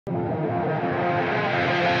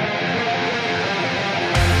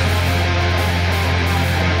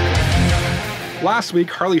Last week,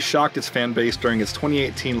 Harley shocked its fan base during its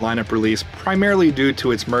 2018 lineup release, primarily due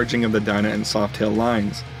to its merging of the Dyna and Softail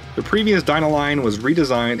lines. The previous Dyna line was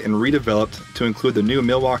redesigned and redeveloped to include the new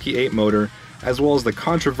Milwaukee 8 motor, as well as the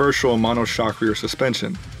controversial monoshock rear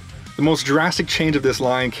suspension. The most drastic change of this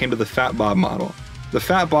line came to the Fat Bob model. The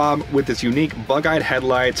Fat Bob, with its unique bug-eyed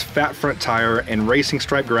headlights, fat front tire, and racing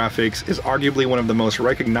stripe graphics, is arguably one of the most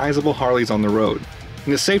recognizable Harleys on the road.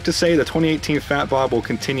 And it's safe to say the 2018 Fat Bob will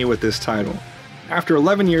continue with this title. After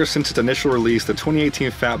 11 years since its initial release, the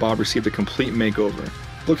 2018 Fat Bob received a complete makeover.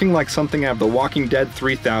 Looking like something out of the Walking Dead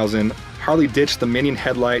 3000, Harley ditched the minion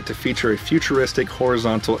headlight to feature a futuristic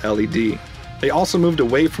horizontal LED. They also moved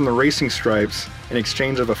away from the racing stripes in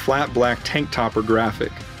exchange of a flat black tank topper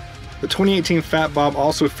graphic. The 2018 Fat Bob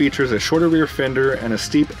also features a shorter rear fender and a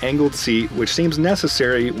steep angled seat, which seems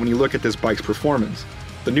necessary when you look at this bike's performance.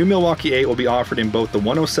 The new Milwaukee 8 will be offered in both the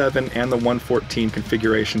 107 and the 114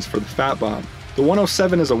 configurations for the Fat Bob. The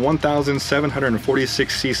 107 is a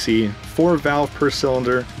 1,746cc, 4-valve per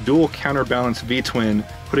cylinder, dual counterbalance V-twin,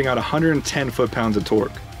 putting out 110 foot-pounds of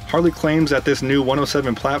torque. Harley claims that this new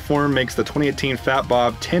 107 platform makes the 2018 Fat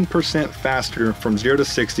Bob 10% faster from 0 to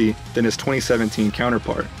 60 than its 2017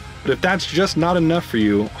 counterpart. But if that's just not enough for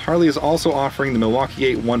you, Harley is also offering the Milwaukee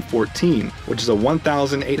 8 114, which is a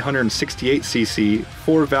 1,868cc,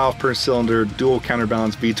 4-valve per cylinder, dual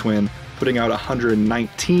counterbalance V-twin, putting out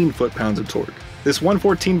 119 foot-pounds of torque. This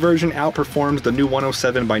 114 version outperforms the new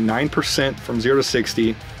 107 by 9% from 0 to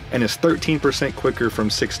 60 and is 13% quicker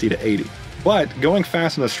from 60 to 80. But going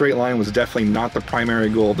fast in a straight line was definitely not the primary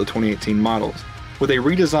goal of the 2018 models. With a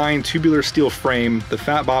redesigned tubular steel frame, the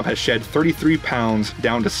Fat Bob has shed 33 pounds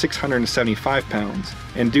down to 675 pounds,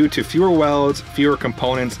 and due to fewer welds, fewer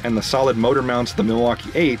components, and the solid motor mounts of the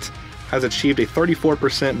Milwaukee 8, has achieved a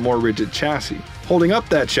 34% more rigid chassis. Holding up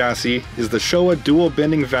that chassis is the Showa dual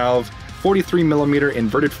bending valve 43mm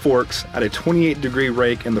inverted forks at a 28-degree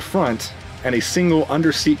rake in the front and a single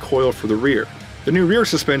under-seat coil for the rear. The new rear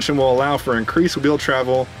suspension will allow for increased wheel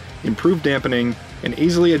travel, improved dampening, and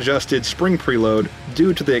easily adjusted spring preload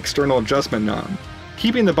due to the external adjustment knob.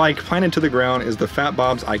 Keeping the bike planted to the ground is the Fat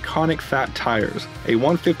Bob's iconic fat tires, a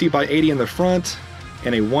 150/80 in the front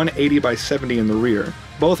and a 180/70 in the rear,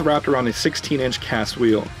 both wrapped around a 16-inch cast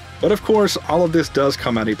wheel. But of course, all of this does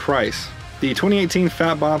come at a price. The 2018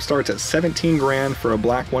 Fat Bob starts at $17 grand for a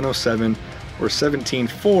black 107 or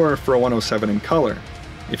 $17.4 for a 107 in color.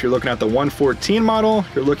 If you're looking at the 114 model,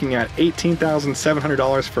 you're looking at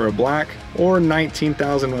 $18,700 for a black or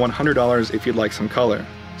 $19,100 if you'd like some color.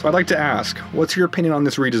 So I'd like to ask, what's your opinion on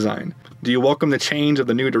this redesign? Do you welcome the change of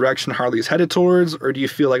the new direction Harley is headed towards, or do you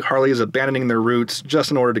feel like Harley is abandoning their roots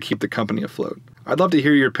just in order to keep the company afloat? I'd love to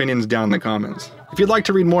hear your opinions down in the comments. If you'd like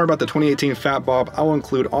to read more about the 2018 Fat Bob, I will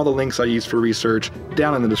include all the links I used for research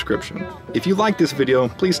down in the description. If you like this video,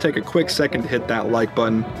 please take a quick second to hit that like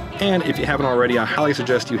button, and if you haven't already, I highly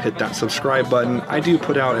suggest you hit that subscribe button. I do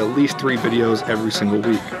put out at least 3 videos every single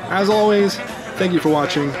week. As always, thank you for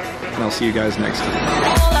watching, and I'll see you guys next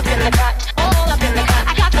time.